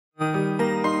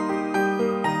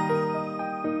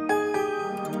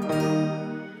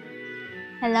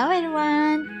Hello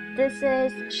everyone, this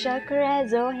is Shokora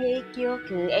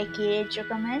Zouheikyoku aka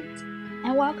chocomint,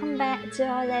 and welcome back to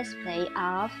our let's play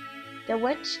of The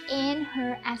Witch and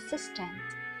Her Assistant.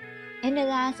 In the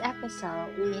last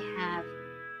episode, we have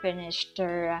finished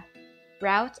the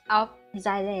route of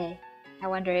Zouheikyoku. I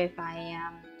wonder if I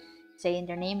am saying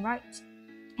their name right.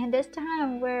 And this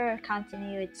time we're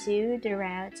continuing to the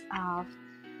route of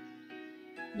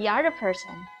the other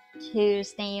person,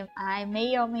 whose name I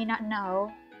may or may not know.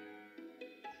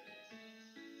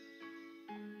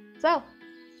 So,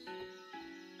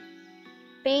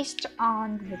 based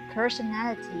on the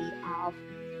personality of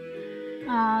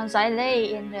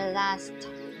Zouheikyoku in the last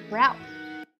route,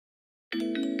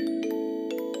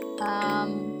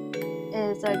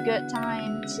 is a good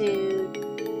time to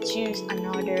choose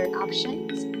another option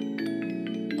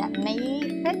that may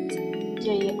fit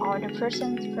the other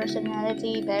person's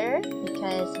personality better,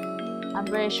 because I'm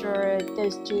pretty sure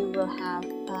those two will have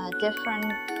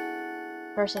different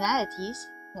personalities,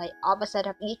 like opposite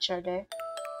of each other,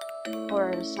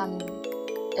 or some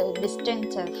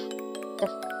distinctive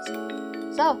difference.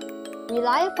 So,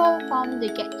 reliable from the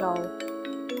get-go.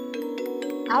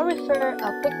 I'll refer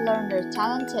a quick learner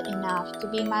talented enough to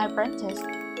be my apprentice,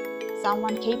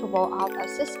 someone capable of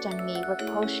assisting me with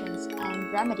potions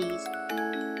and remedies.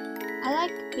 I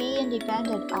like being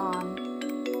depended on,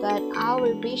 but I'll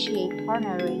appreciate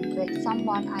partnering with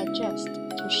someone I trust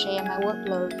to share my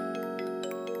workload.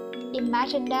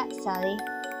 Imagine that, Sally.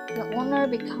 The owner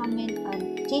becoming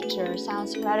a teacher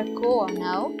sounds rather cool,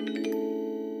 no?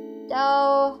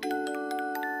 Though,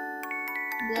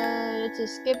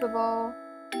 it's skippable.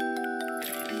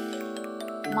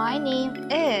 My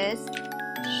name is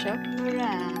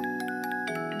Shokora,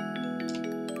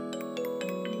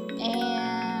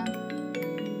 and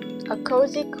a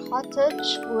cozy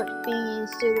cottage would be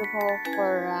suitable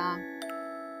for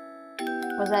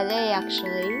Zouheikyoku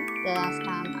actually. The last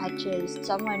time I chose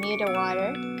somewhere near the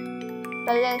water.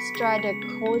 But let's try the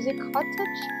cozy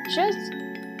cottage just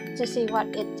to see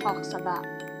what it talks about.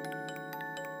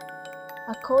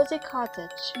 A cozy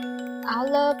cottage. I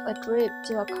love a trip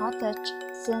to a cottage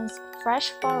since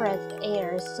fresh forest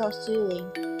air is so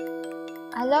soothing.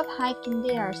 I love hiking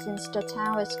there since the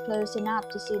town is close enough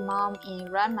to see mom and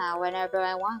grandma whenever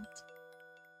I want.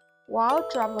 While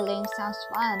traveling sounds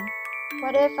fun.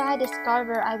 What if I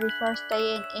discover I prefer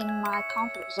staying in my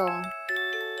comfort zone?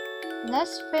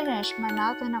 Let's finish my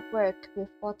mountain of work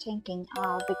before thinking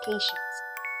of vacations.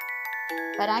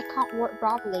 But I can't work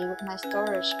properly with my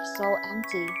storage so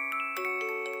empty.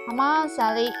 Come on,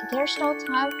 Sally, there's no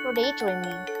time for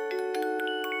daydreaming.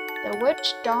 The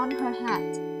witch donned her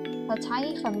hat. Her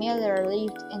tiny familiar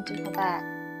leaped into her bag,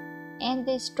 and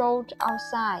they strolled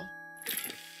outside.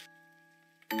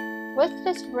 With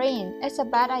this rain, it's a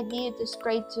bad idea to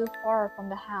stray too far from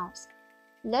the house.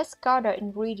 Let's gather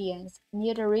ingredients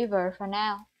near the river for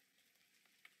now.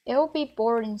 It'll be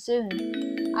boring soon.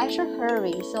 I should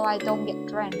hurry so I don't get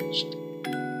drenched.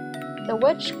 The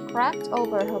witch cracked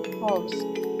over her paws.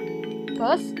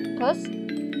 Puss, puss.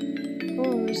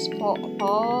 Whose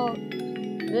paw?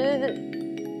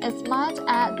 It smiled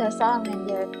at the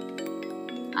salamander.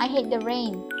 I hate the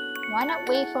rain. Why not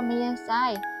wait for me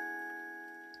inside?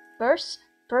 Burst.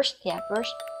 Her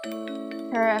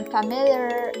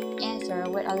familiar answered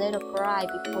with a little cry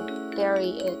before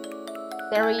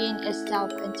burying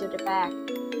itself into the bag.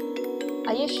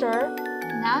 Are you sure?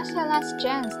 Now's your last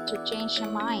chance to change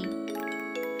your mind.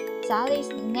 Sally's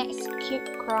next cute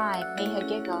cry made her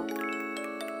giggle.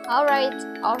 Alright,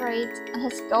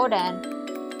 let's go then.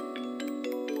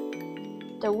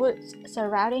 The woods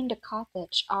surrounding the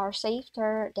cottage are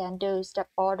safer than those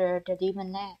that border the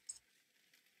demon lands.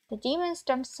 The demons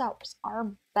themselves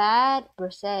are bad per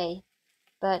se,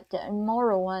 but the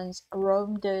immoral ones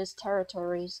roam those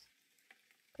territories.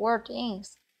 Poor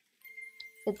things.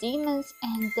 The demons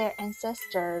and their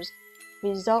ancestors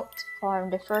result from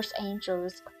the first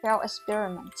angels' failed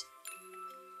experiment.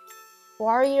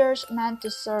 Warriors meant to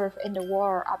serve in the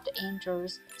War of the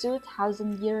Angels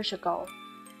 2,000 years ago.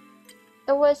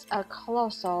 It was a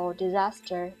colossal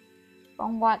disaster,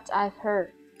 from what I've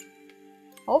heard.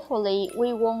 Hopefully,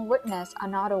 we won't witness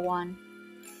another one,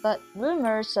 but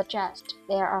rumors suggest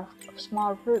there are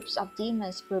small groups of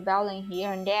demons rebelling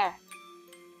here and there.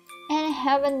 And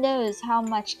heaven knows how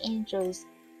much angels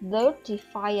vote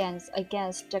defiance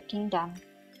against the kingdom.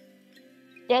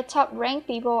 Their top-ranked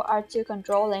people are too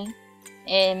controlling,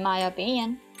 in my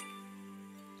opinion,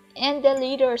 and the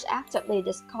leaders actively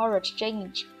discourage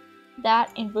change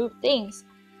that improve things.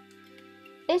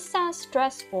 It sounds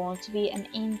stressful to be an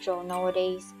angel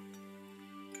nowadays.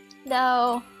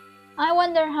 Though, I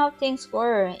wonder how things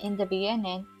were in the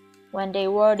beginning, when they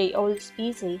were the old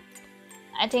species.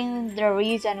 I think the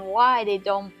reason why they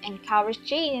don't encourage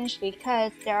change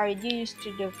because they are used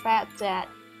to the fact that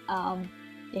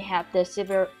they have the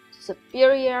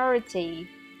superiority,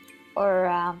 or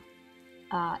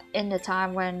in the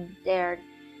time when they're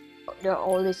the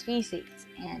oldest species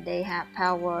and they have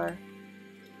power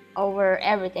over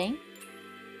everything.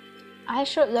 I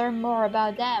should learn more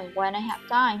about them when I have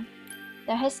time.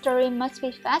 Their history must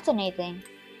be fascinating.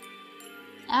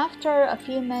 After a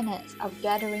few minutes of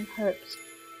gathering herbs,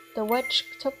 the witch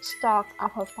took stock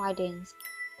of her findings,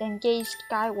 then gazed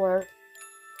skyward.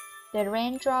 The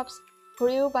raindrops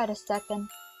grew by the second,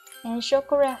 and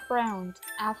Shokora frowned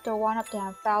after one of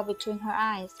them fell between her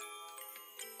eyes.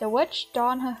 The witch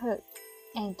donned her hood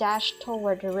and dashed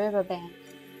toward the river bank.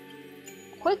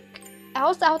 Quick,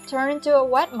 else I'll turn into a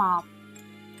wet mob!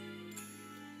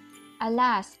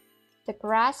 Alas, the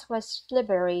grass was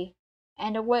slippery,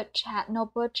 and the witch had no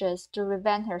bridges to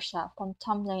prevent herself from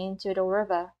tumbling into the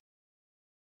river.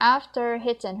 After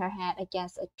hitting her head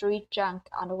against a tree trunk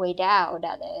on the way down,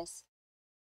 that is.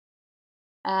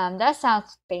 That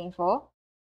sounds painful.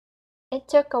 It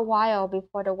took a while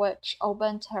before the witch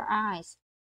opened her eyes,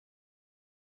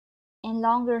 and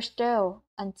longer still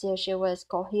until she was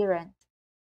coherent.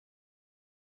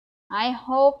 I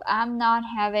hope I'm not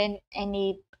having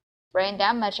any brain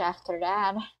damage after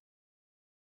that.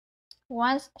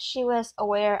 Once she was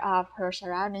aware of her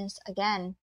surroundings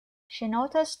again, she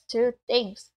noticed two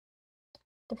things.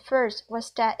 The first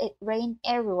was that it rained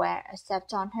everywhere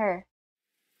except on her.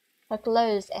 Her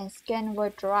clothes and skin were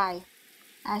dry,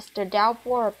 as the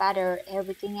downpour battered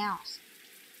everything else.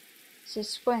 She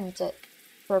squinted,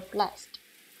 perplexed,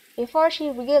 before she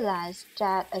realized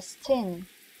that a thin,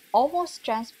 almost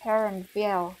transparent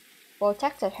veil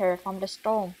protected her from the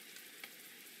storm.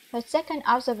 Her second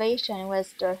observation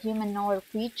was the humanoid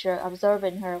creature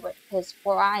observing her with his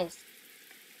 4 eyes.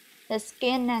 His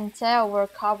skin and tail were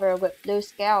covered with blue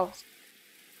scales,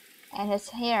 and his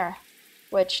hair,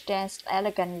 which danced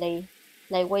elegantly,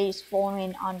 like waves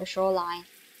forming on the shoreline,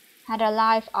 had a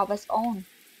life of its own.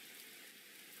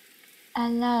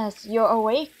 "At last you're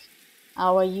awake.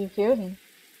 How are you feeling?"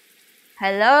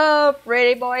 "Hello,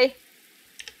 pretty boy."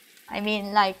 I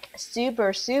mean, like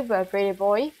super, super pretty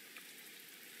boy.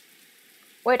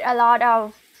 With a lot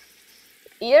of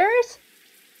ears?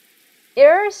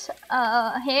 Hair?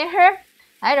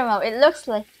 I don't know, it looks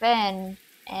like fan,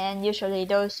 and usually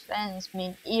those fans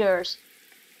mean ears,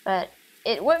 but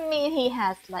it would mean he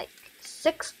has like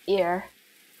 6 ears.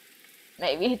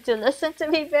 Maybe to listen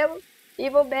to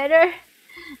people better?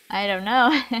 I don't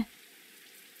know.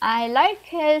 I like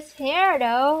his hair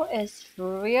though, it's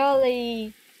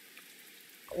really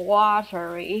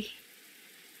watery.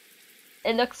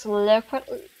 It looks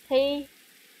liquidy.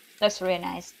 Looks really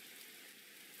nice.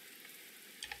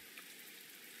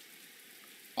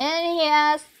 And he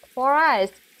has 4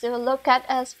 eyes to look at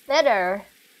us better.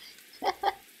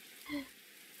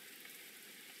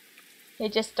 He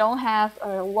just don't have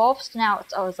a wolf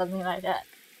snout or something like that.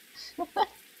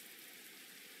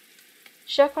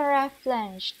 Shokora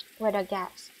flinched with a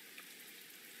gasp.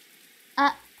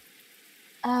 Uh,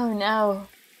 oh no,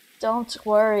 don't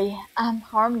worry, I'm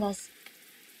harmless.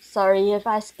 Sorry if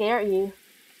I scared you.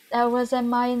 That wasn't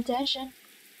my intention.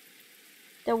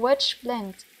 The witch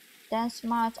blinked, then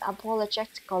smiled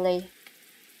apologetically.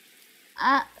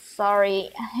 Sorry,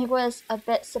 he was a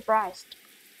bit surprised.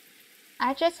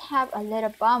 I just have a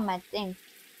little bum, I think.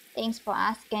 Thanks for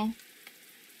asking.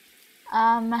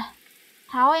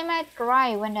 How am I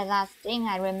dry when the last thing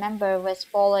I remember was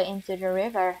falling into the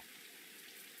river?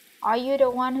 Are you the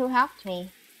one who helped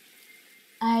me?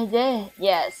 I did,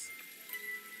 yes.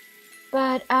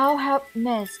 But I'll have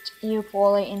missed you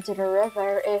falling into the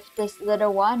river if this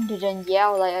little one didn't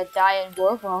yell like a dying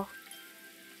werewolf.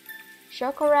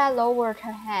 Shokora lowered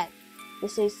her head to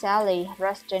see Sally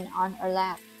resting on her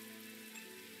lap.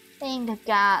 Thank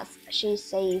God she's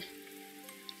safe.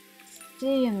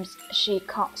 Seems she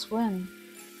can't swim,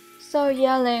 so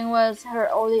yelling was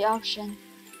her only option.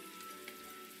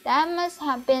 That must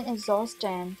have been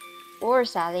exhausting. Poor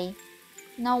Sally.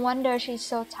 No wonder she's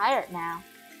so tired now.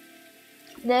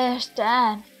 There's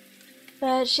that.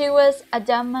 But she was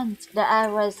adamant that I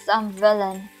was some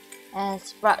villain and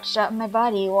scratched up my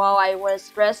body while I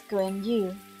was rescuing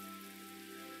you.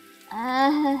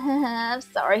 I'm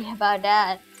sorry about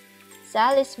that.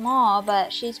 Sally's small,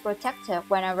 but she's protective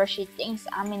whenever she thinks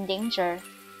I'm in danger.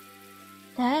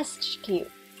 That's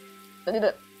cute.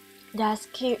 That's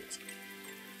cute.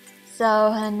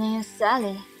 So her name's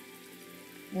Sally.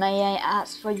 May I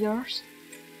ask for yours?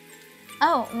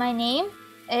 Oh, my name?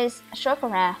 is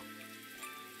Shokora.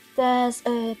 That's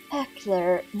a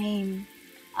peculiar name.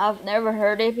 I've never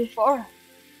heard it before.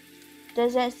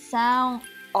 Does it sound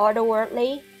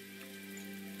otherworldly?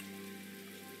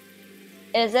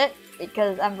 Is it?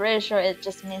 Because I'm pretty sure it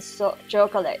just means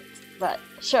chocolate, but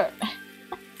sure.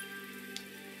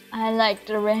 I like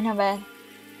the ring of it.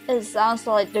 It sounds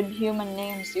like the human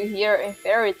names you hear in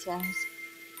fairy tales.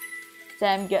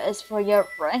 Same goes for your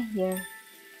friend here.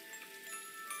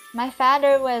 My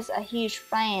father was a huge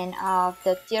fan of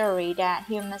the theory that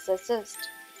humans exist,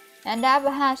 and that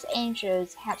perhaps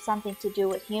angels have something to do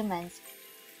with humans.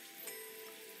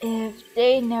 If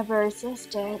they never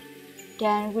existed,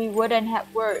 then we wouldn't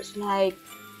have words like...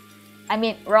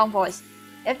 wrong voice.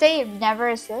 If they never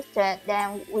existed,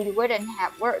 then we wouldn't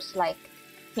have words like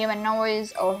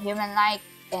humanoids or human-like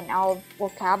in our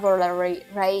vocabulary,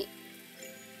 right?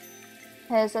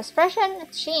 His expression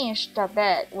changed a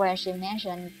bit when she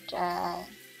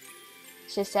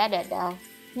said it though.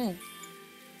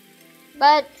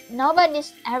 But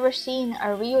nobody's ever seen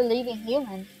a real living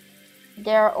human.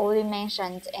 They're only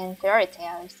mentioned in fairy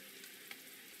tales.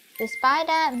 Despite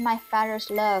that, my father's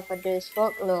love for these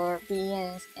folklore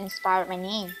beings inspired my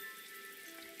name.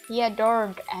 He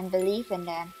adored and believed in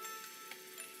them.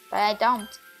 But I don't,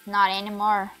 not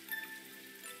anymore.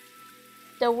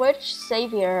 The witch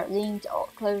savior leaned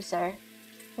closer,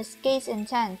 his gaze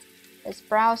intent, his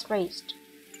brows raised.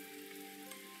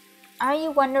 Are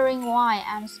you wondering why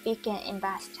I'm speaking in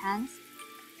past tense?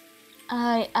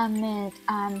 I admit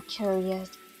I'm curious,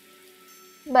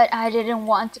 but I didn't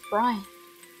want to pry.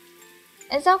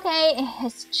 It's okay,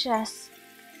 it's just...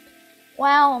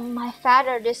 Well, my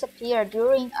father disappeared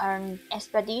during an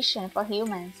expedition for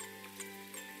humans.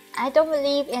 I don't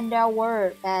believe in their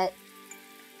word, but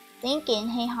thinking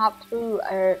he hopped through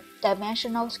a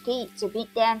dimensional skate to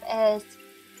beat them is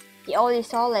the only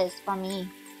solace for me,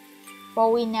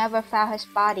 for we never found his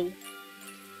body.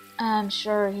 I'm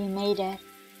sure he made it.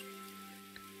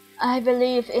 I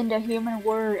believe in the human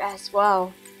world as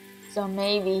well, so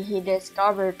maybe he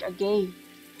discovered a gate.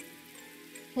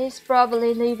 He's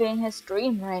probably living his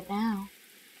dream right now.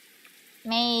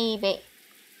 Maybe.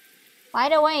 By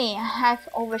the way, I've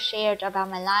overshared about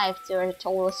my life to a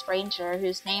total stranger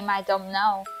whose name I don't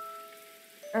know.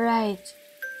 Right,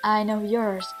 I know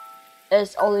yours.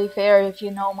 It's only fair if you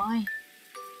know mine.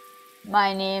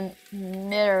 My name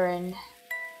Miryhn,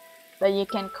 but you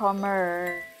can call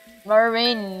Miryhn.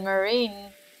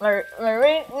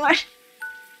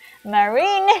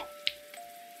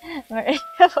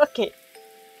 Okay.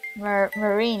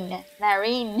 Miryhn.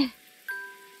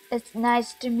 It's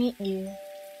nice to meet you.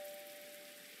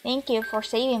 Thank you for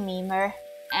saving me, Mir.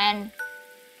 And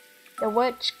the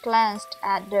witch glanced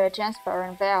at the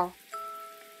transparent veil.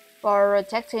 For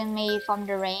protecting me from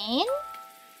the rain?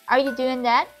 Are you doing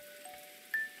that?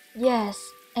 Yes,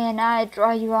 and I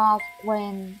dry you off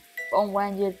from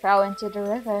when you fell into the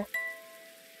river.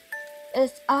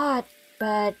 It's odd,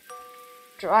 but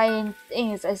drying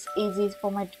things is easy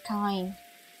for my kind.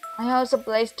 I also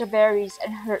place the berries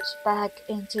and herbs back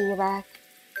into your bag.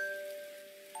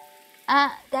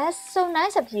 That's so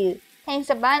nice of you. Thanks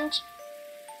a bunch.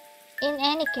 In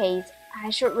any case, I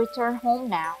should return home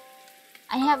now.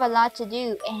 I have a lot to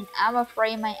do, and I'm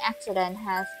afraid my accident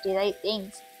has delayed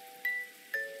things.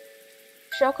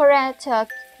 Shokora took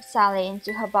Sally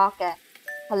into her pocket,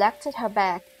 collected her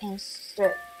bag, and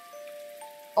stood.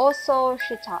 Also,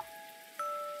 she thought,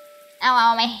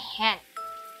 ow, my hand.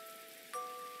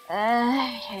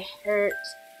 It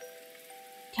hurts.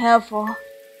 Careful.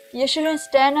 You shouldn't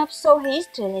stand up so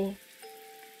hastily.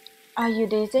 Are you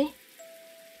dizzy?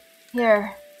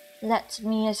 Here, let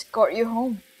me escort you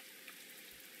home.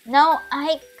 No,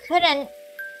 I couldn't.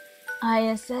 I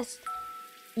insist.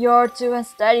 You're too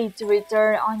unsteady to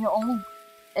return on your own.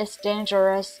 It's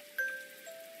dangerous.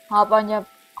 Hop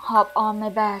on my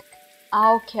back.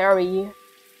 I'll carry you.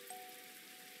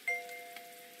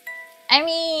 I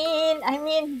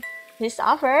mean, he's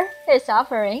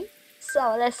offering.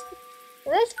 So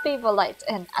let's be polite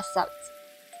and accept.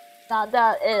 Not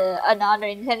that another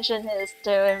intention is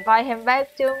to invite him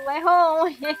back to my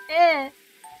home.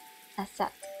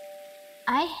 Accept.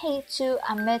 I hate to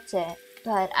admit it,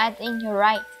 but I think you're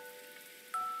right.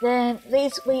 Then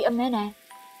please wait a minute.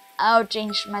 I'll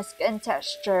change my skin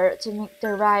texture to make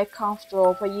the ride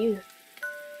comfortable for you.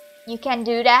 You can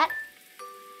do that?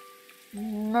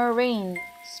 Miryhn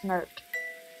smirked.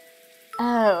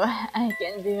 Oh, I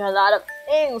can do a lot of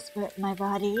things with my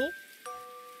body.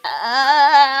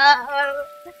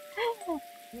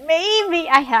 Maybe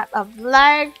I have a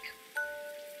black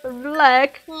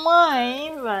Black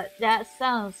mine, but that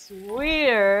sounds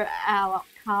weird out of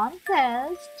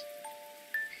context.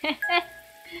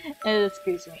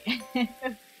 Excuse me.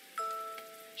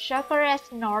 Shokora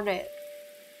snorted.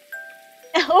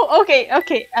 Oh, okay.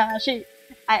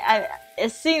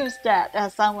 It seems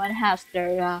that someone has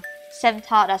their same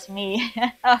thought as me.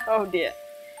 Oh dear.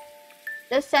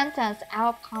 This sentence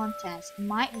out of context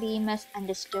might be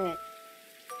misunderstood.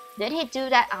 Did he do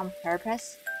that on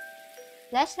purpose?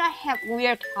 Let's not have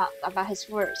weird talk about his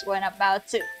words when about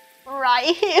to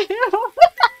write him.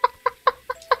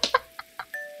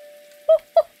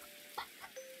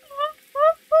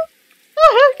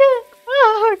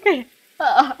 Okay.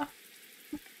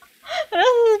 This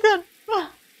is good.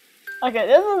 Okay,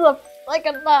 this is a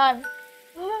second time.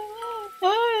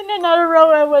 In another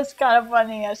row, it was kind of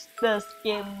funny as this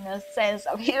gave me a sense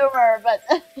of humor, but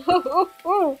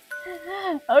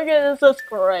okay, this is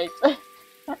great.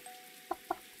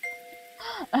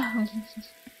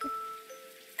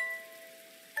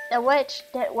 The witch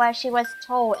did what she was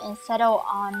told and settled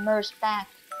on Myr's back.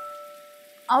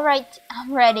 Alright,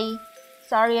 I'm ready.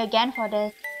 Sorry again for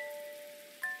this.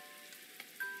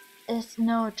 It's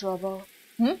no trouble.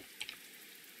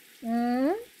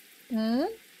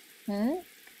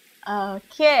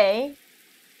 Okay.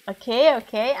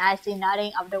 I see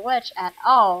nothing of the witch at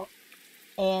all.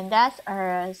 And that's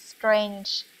a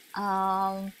strange,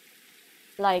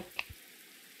 like,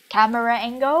 camera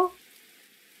angle.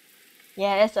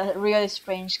 Yeah, it's a really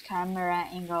strange camera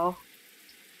angle.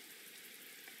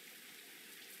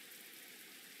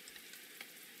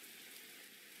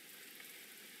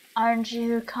 Aren't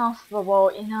you comfortable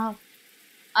enough?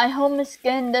 I hope my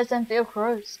skin doesn't feel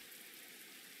gross.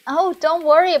 Oh, don't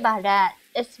worry about that.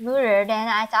 It's smoother than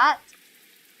I thought.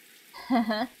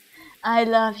 I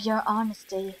love your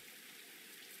honesty.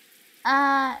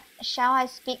 Shall I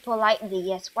speak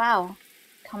politely as well?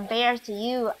 Compared to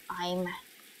you, I'm...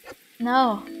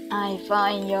 No, I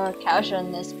find your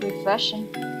casualness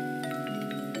refreshing.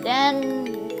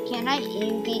 Then, can I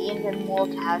be even more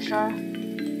casual?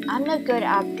 I'm not good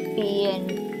at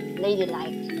being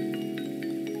ladylike.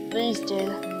 Please do.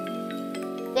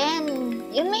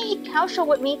 Then, you may be casual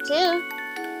with me too.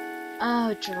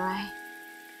 Oh, dry.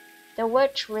 The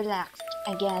witch relaxed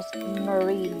against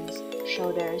Miryhn's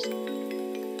shoulders.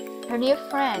 Her new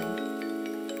friend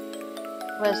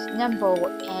was nimble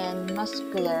and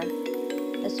muscular.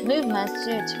 His movements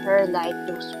suited her like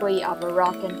the sway of a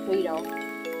rocking cradle.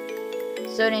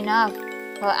 Soon enough,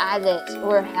 her eyelids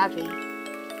were heavy.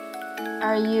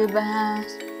 Are you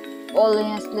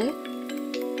falling asleep?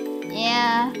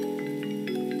 Yeah.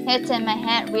 Hitting my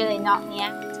head really knocked me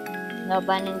out. No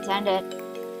pun intended.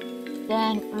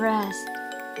 Then rest.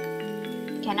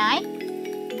 Can I?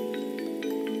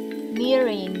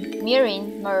 Miryhn,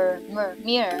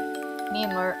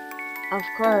 Mir. Of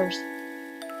course.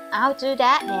 I'll do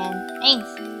that then.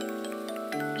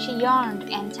 Thanks. She yawned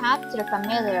and tapped the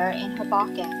familiar in her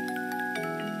pocket.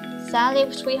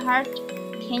 Sally, sweetheart,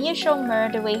 can you show Mir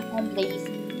the way home, please?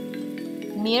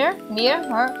 Mir?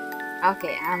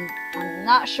 Okay, I'm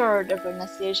not sure the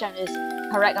pronunciation is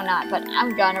correct or not, but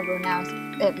I'm gonna pronounce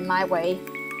it my way.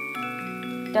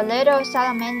 The little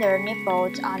salamander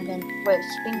nibbled on the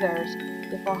witch's fingers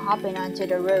before hopping onto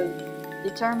the road,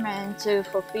 determined to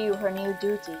fulfill her new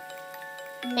duty.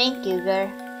 Thank you, girl.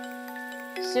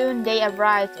 Soon they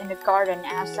arrived in the garden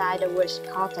outside the witch's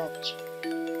cottage.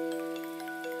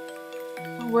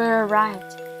 We're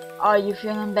arrived. Are you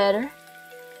feeling better?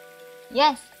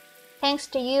 Yes. Thanks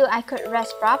to you, I could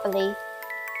rest properly.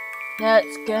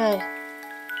 That's good.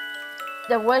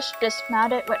 The witch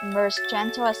dismounted with Myr's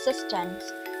gentle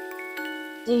assistance.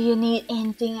 Do you need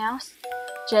anything else?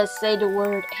 Just say the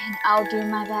word and I'll do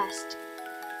my best.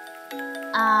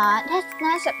 That's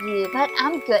nice of you, but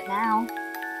I'm good now.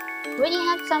 Would you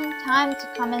have some time to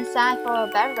come inside for a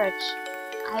beverage?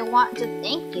 I want to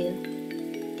thank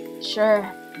you.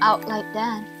 Sure, out like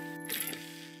that.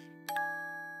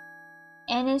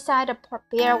 And inside the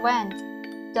pair went,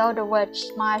 though the witch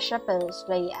smiled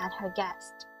sheepishly at her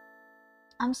guest.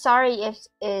 I'm sorry if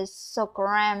it's so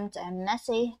cramped and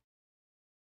messy.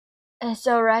 It's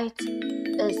alright.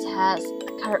 It has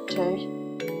a character.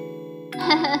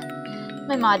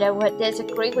 My mother would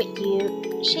disagree with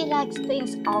you. She likes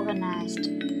things organized.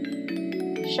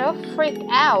 She'll freak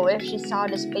out if she saw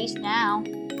the space now.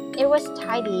 It was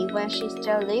tidy when she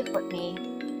still lived with me.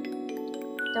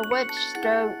 The witch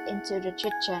strode into the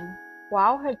kitchen,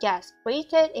 while her guest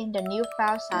waited in the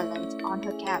newfound silence on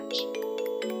her couch.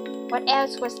 What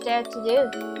else was there to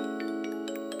do?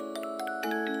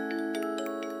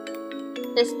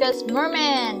 Discuss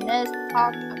merman. Let's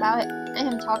talk about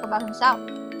him. Talk about himself.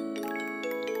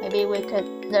 Maybe we could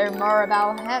learn more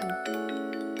about him.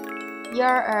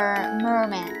 You're a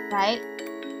merman, right?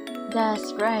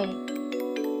 That's right.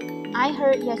 I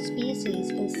heard your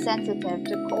species is sensitive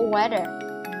to cold weather,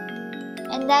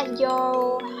 and that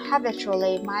you'll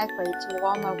habitually migrate to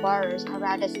warmer waters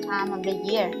around this time of the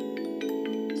year.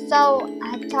 So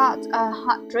I thought a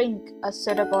hot drink a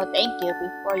suitable thank you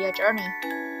before your journey.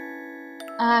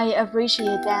 I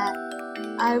appreciate that.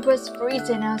 I was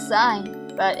freezing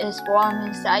outside, but it's warm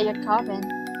inside your cabin.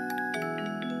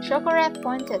 Shokora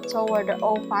pointed toward the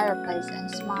old fireplace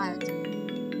and smiled.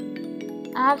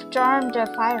 I've charmed the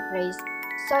fireplace,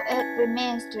 so it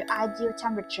remains the ideal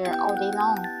temperature all day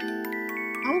long.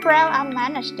 I'm proud I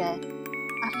managed it.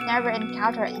 I've never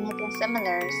encountered anything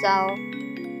similar, so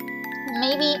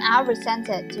maybe I'll present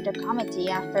it to the committee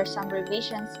after some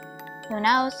revisions. Who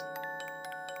knows?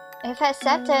 If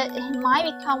accepted, it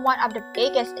might become one of the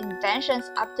biggest inventions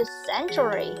of the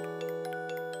century.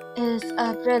 It's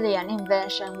a brilliant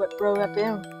invention with broad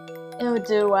appeal. It'll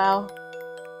do well.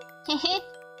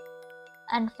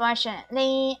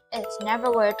 Unfortunately, it's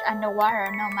never worked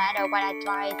underwater no matter what I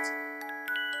tried.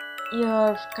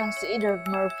 You've considered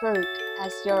merfolk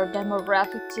as your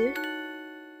demographic too?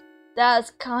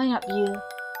 That's kind of you,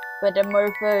 but the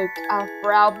merfolk are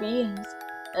proud beings,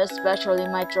 especially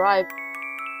my tribe.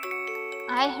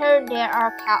 I heard there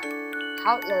are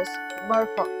countless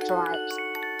merfolk tribes.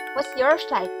 What's yours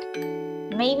like?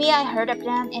 Maybe I heard of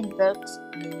them in books.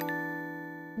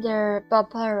 They're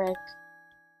barbaric,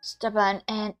 stubborn,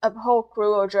 and uphold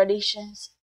cruel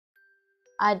traditions.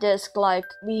 I dislike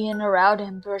being around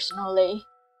them personally.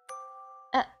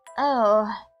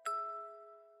 Oh,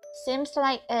 seems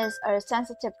like it's a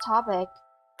sensitive topic.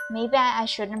 Maybe I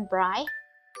shouldn't pry.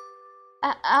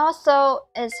 Also,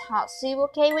 is hot soup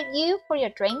okay with you for your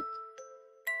drink?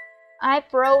 I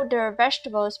brought the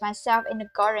vegetables myself in the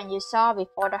garden you saw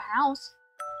before the house.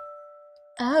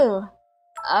 Oh,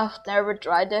 I've never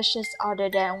tried dishes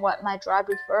other than what my tribe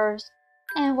prefers,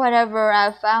 and whatever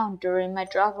I found during my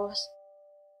travels.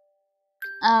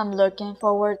 I'm looking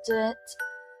forward to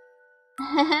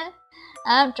it.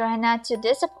 I'm trying not to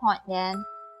disappoint then.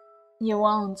 You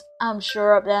won't, I'm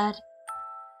sure of that.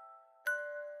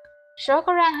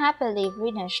 Shokora happily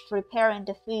finished preparing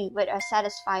the food with a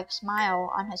satisfied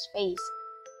smile on his face.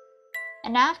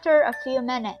 And after a few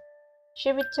minutes,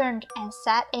 she returned and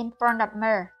sat in front of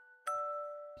Miryhn.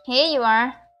 Here you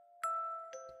are.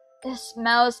 It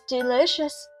smells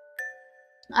delicious.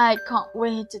 I can't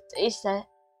wait to taste it.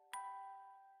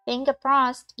 Finger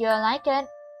crossed you'll like it.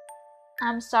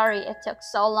 I'm sorry it took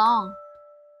so long.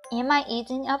 Am I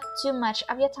eating up too much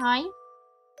of your time?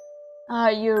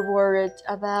 Are you worried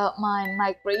about my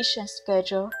migration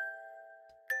schedule?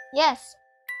 Yes.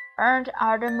 Aren't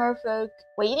other merfolk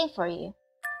waiting for you?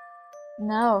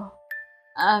 No.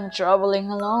 I'm traveling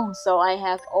alone, so I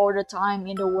have all the time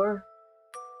in the world.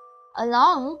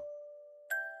 Alone?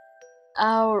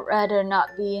 I'd rather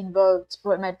not be involved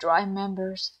with my tribe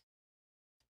members.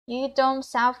 You don't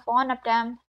sound fond of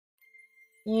them.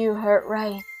 You heard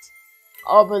right.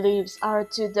 Our beliefs are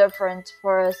too different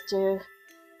for us to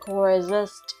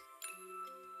coexist.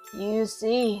 You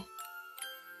see,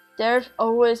 there's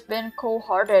always been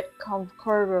cold-hearted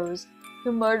conquerors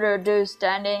who murder those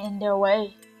standing in their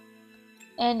way.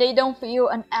 And they don't feel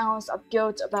an ounce of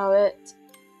guilt about it.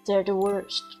 They're the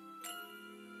worst.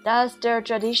 That's their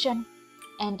tradition,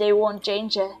 and they won't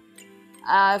change it.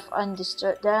 I've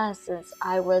understood that since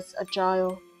I was a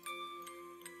child.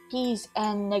 Peace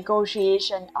and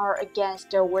negotiation are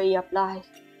against their way of life.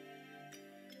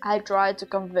 I tried to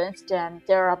convince them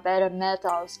there are better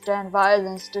methods than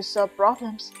violence to solve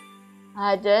problems.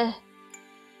 I did,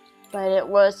 but it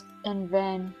was in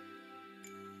vain.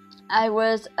 I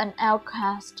was an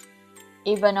outcast,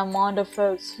 even among the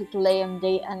folks who claimed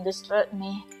they understood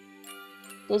me.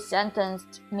 They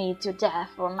sentenced me to death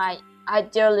for my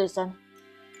idealism.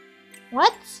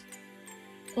 What?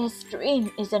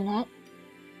 Extreme, isn't it?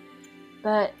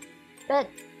 But,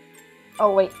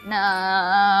 oh wait, no,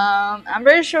 I'm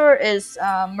pretty sure it's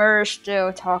Miryhn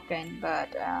still talking, but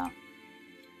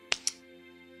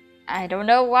I don't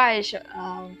know why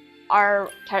our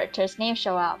character's name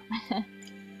show up.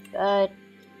 But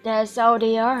that's how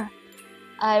they are.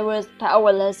 I was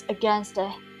powerless against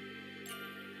it.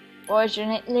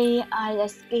 Fortunately, I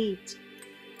escaped.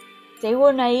 They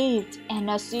were naive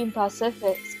and assumed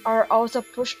Pacifics are also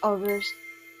pushovers.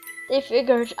 They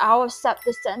figured I'll accept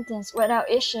the sentence without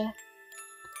issue.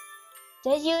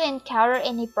 Did you encounter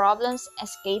any problems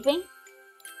escaping?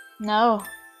 No.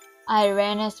 I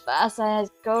ran as fast as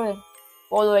I could,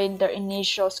 following the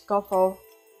initial scuffle.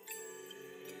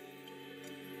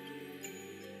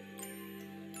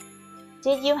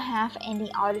 Did you have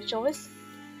any other choice?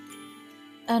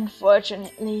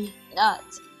 Unfortunately, not.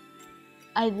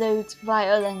 I loathed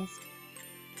violence,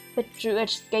 but through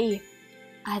escape,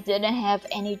 I didn't have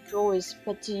any choice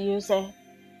but to use it.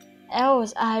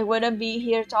 Else I wouldn't be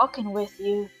here talking with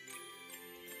you.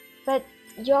 But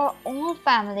your own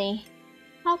family,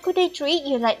 how could they treat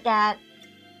you like that?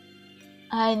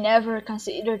 I never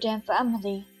considered them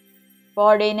family,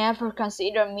 for they never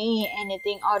considered me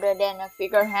anything other than a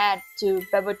figurehead to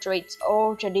perpetuate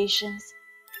old traditions.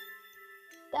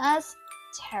 That's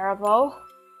terrible.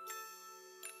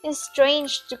 It's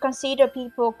strange to consider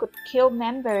people could kill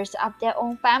members of their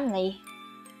own family.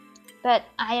 But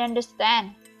I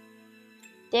understand.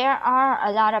 There are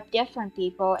a lot of different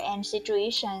people and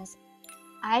situations.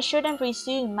 I shouldn't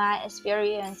presume my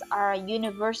experiences are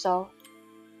universal.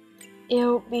 It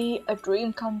would be a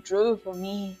dream come true for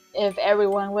me if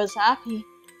everyone was happy,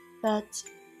 but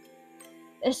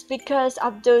it's because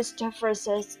of those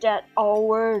differences that our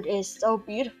world is so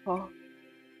beautiful.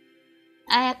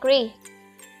 I agree,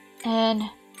 and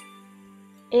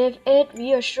if it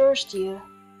reassures you,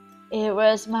 it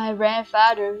was my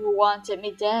grandfather who wanted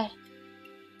me dead.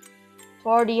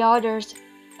 For the others,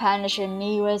 punishing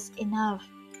me was enough.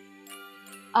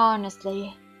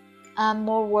 Honestly, I'm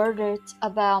more worried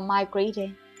about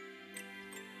migrating.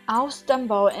 I'll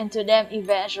stumble into them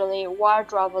eventually while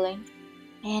traveling,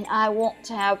 and I won't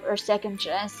have a second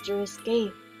chance to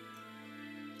escape.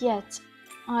 Yet,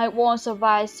 I won't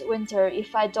survive winter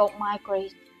if I don't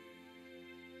migrate.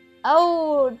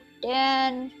 Oh,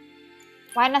 then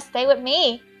why not stay with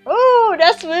me? Oh,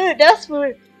 that's smooth, that's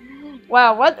smooth.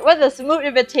 Wow, what a smooth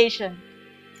invitation.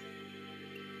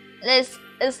 This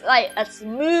is like a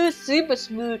smooth, super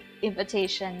smooth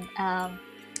invitation.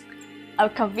 A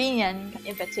convenient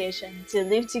invitation to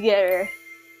live together.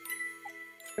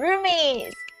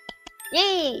 Roomies!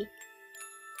 Yay!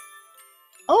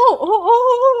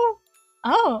 Oh,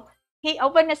 he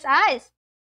opened his eyes.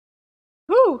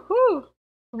 Whoo.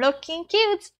 Looking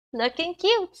cute, looking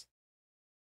cute.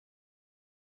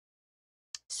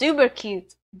 Super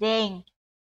cute, dang.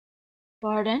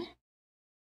 Pardon?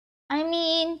 I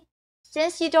mean,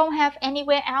 since you don't have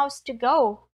anywhere else to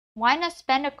go, why not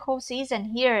spend a cold season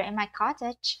here in my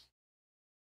cottage?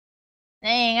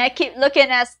 Dang, I keep looking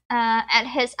at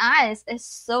his eyes. It's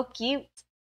so cute.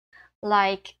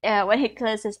 Like when he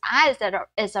closes his eyes,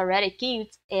 it's already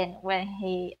cute, and when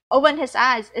he opens his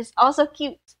eyes, it's also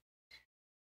cute.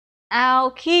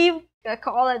 I'll keep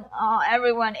calling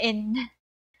everyone in.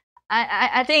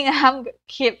 I think I'm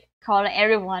keep calling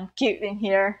everyone cute in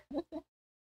here.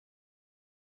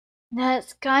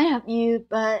 That's kind of you,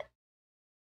 but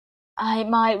I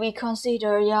might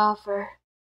reconsider your offer.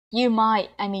 You might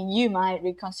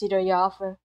reconsider your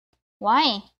offer.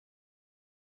 Why?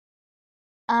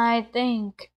 I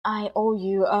think I owe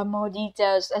you a more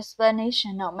detailed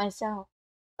explanation of myself,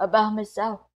 about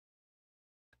myself.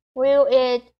 Will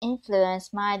it influence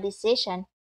my decision?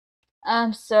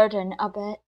 I'm certain of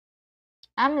it.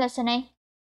 I'm listening.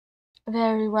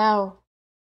 Very well.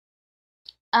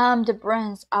 I'm the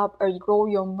prince of a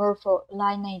royal merfolk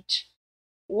lineage,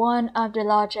 one of the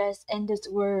largest in this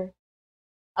world.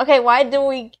 Okay, why do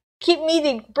we keep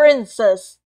meeting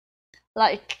princes?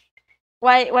 Like,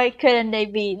 why couldn't they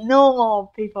be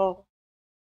normal people?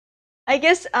 I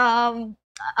guess our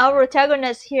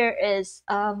protagonist here is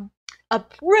a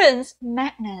prince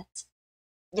magnet.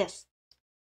 Yes.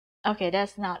 Okay,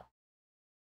 that's not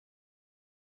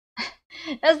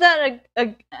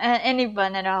any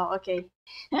fun at all. Okay.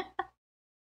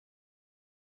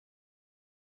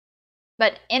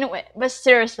 But anyway, but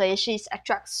seriously, she's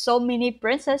attracts so many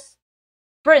princes.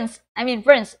 Prince,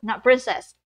 not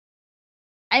princess.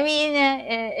 I mean,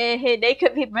 they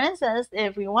could be princess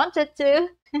if we wanted to.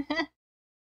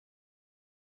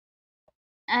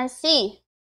 I see.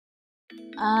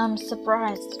 I'm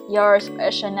surprised your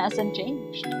expression hasn't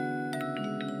changed.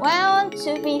 Well,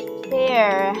 to be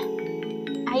fair,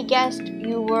 I guessed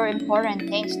you were important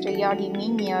thanks to your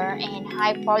demeanor and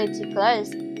high quality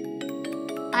clothes.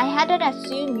 I hadn't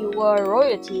assumed you were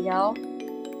royalty though,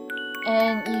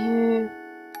 and you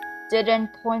didn't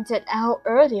point it out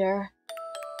earlier.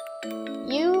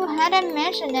 You hadn't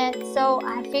mentioned it, so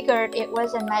I figured it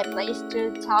wasn't my place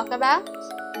to talk about.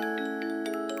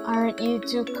 Aren't you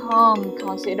too calm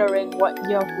considering what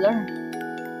you've learned?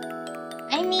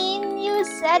 I mean, you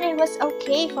said it was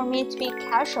okay for me to be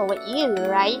casual with you,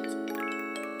 right?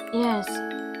 Yes.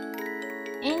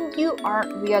 And you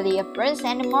aren't really a prince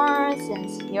anymore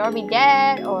since you'll be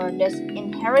dead or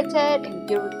disinherited and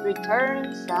you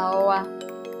return, so...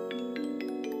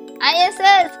 I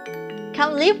insist!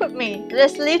 Come live with me,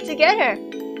 let's live together!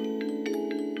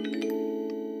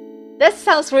 That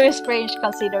sounds really strange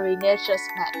considering they just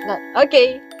met, but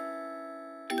okay.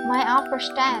 My offer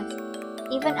stands,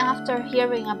 even after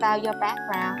hearing about your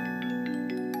background.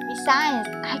 Besides,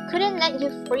 I couldn't let you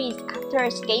freeze after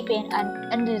escaping an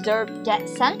undeserved death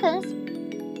sentence.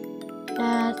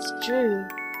 That's true.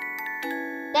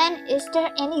 Then is there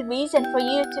any reason for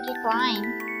you to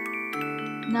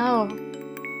decline? No.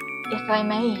 If I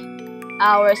may,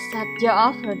 I'll accept your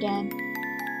offer then.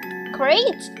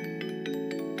 Great!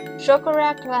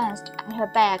 Shokora glanced at her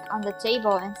bag on the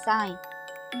table and sighed.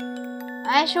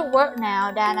 I should work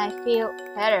now that I feel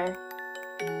better.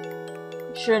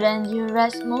 Shouldn't you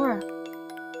rest more?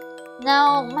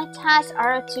 No, my tasks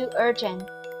are too urgent.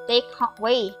 They can't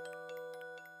wait.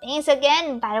 Thanks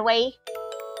again, by the way.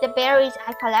 The berries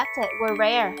I collected were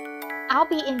rare. I'll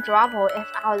be in trouble if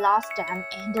I lost them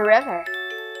in the river.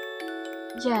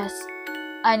 Yes,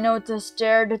 I noticed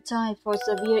they're the type for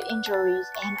severe injuries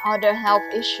and other health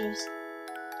issues.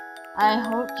 I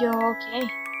hope you're okay.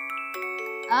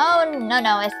 Oh,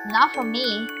 no, it's not for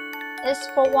me. It's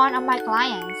for one of my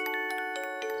clients.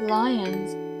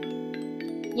 Clients?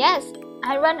 Yes,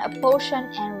 I run a potion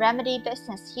and remedy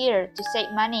business here to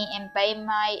save money and pay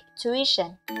my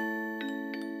tuition.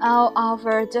 I'll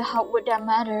offer to help with that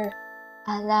matter.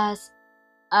 Alas,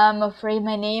 I'm afraid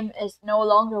my name is no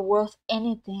longer worth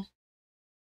anything.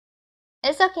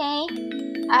 It's okay.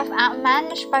 I've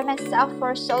managed by myself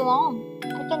for so long.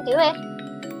 I can do it.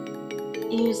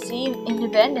 You seem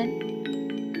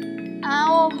independent.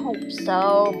 I'll hope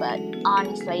so, but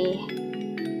honestly,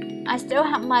 I still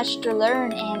have much to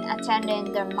learn, and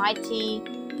attending the mighty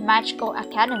Magical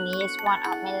Academy is one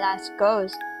of my last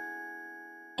goals.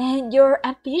 And you're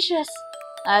ambitious.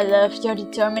 I love your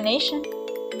determination.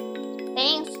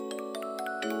 Thanks.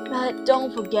 But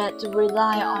don't forget to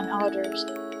rely on others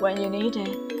when you need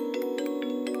it.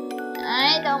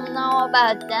 I don't know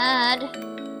about that.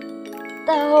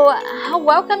 Though I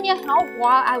welcome your help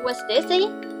while I was dizzy.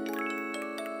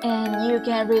 And you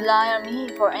can rely on me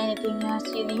for anything else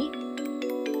you need.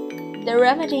 The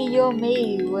remedy you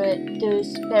made with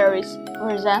those berries, for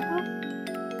example.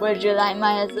 Would you like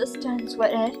my assistance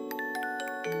with it?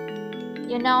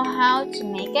 You know how to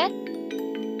make it?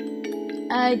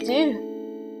 I do.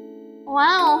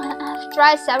 Wow, I've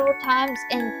tried several times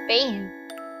in vain.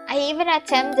 I even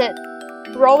attempted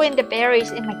growing the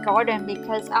berries in my garden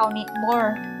because I'll need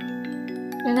more.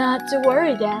 Not to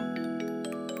worry then.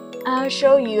 I'll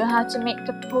show you how to make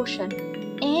the potion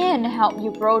and help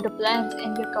you grow the plants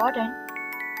in your garden.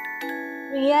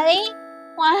 Really?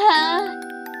 Wow!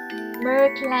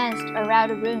 Miryhn glanced around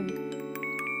the room.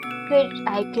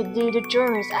 I could do the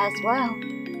chores as well,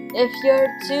 if you're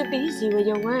too busy with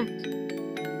your work.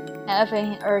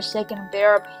 Having a second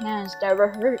pair of hands never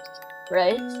hurts,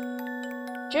 right?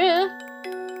 True.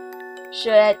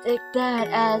 Should I take that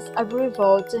as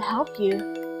approval to help you?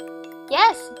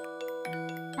 Yes.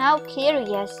 How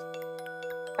curious.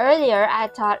 Earlier I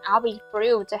thought I'll be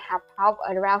thrilled to have help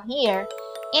around here,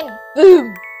 and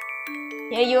boom!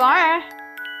 Here you are.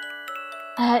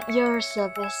 At your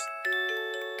service.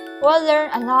 We'll learn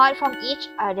a lot from each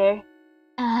other.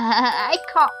 I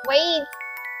can't wait.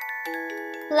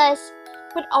 Plus,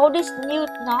 with all this new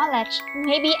knowledge,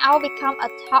 maybe I'll become a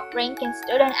top-ranking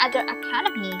student at the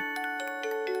academy.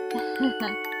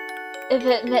 If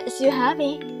it makes you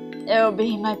happy, it'll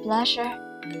be my pleasure.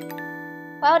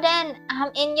 Well then,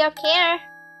 I'm in your care.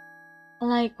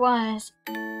 Likewise.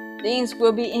 Things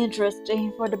will be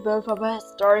interesting for the both of us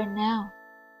starting now.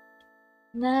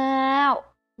 Now,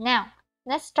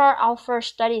 let's start our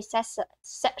first study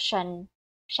session,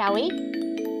 shall we?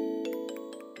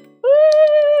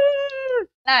 Woo!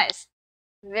 Nice.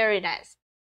 Very nice.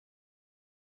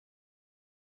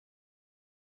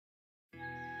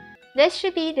 This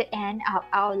should be the end of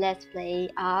our let's play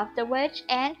of The Witch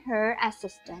and Her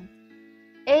Assistant.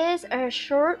 It is a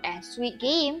short and sweet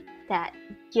game that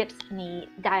gives me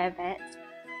diabetes.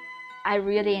 I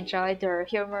really enjoy the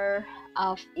humor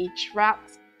of each round.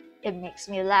 It makes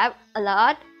me laugh a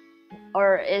lot,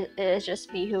 or it is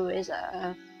just me who is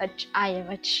I am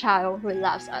a child who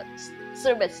laughs at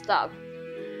stupid stuff.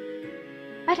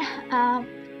 But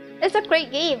it's a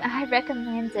great game. I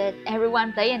recommend it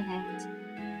everyone playing it.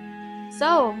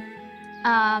 So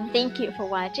thank you for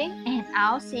watching, and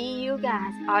I'll see you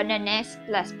guys on the next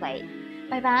let's play.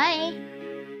 Bye bye.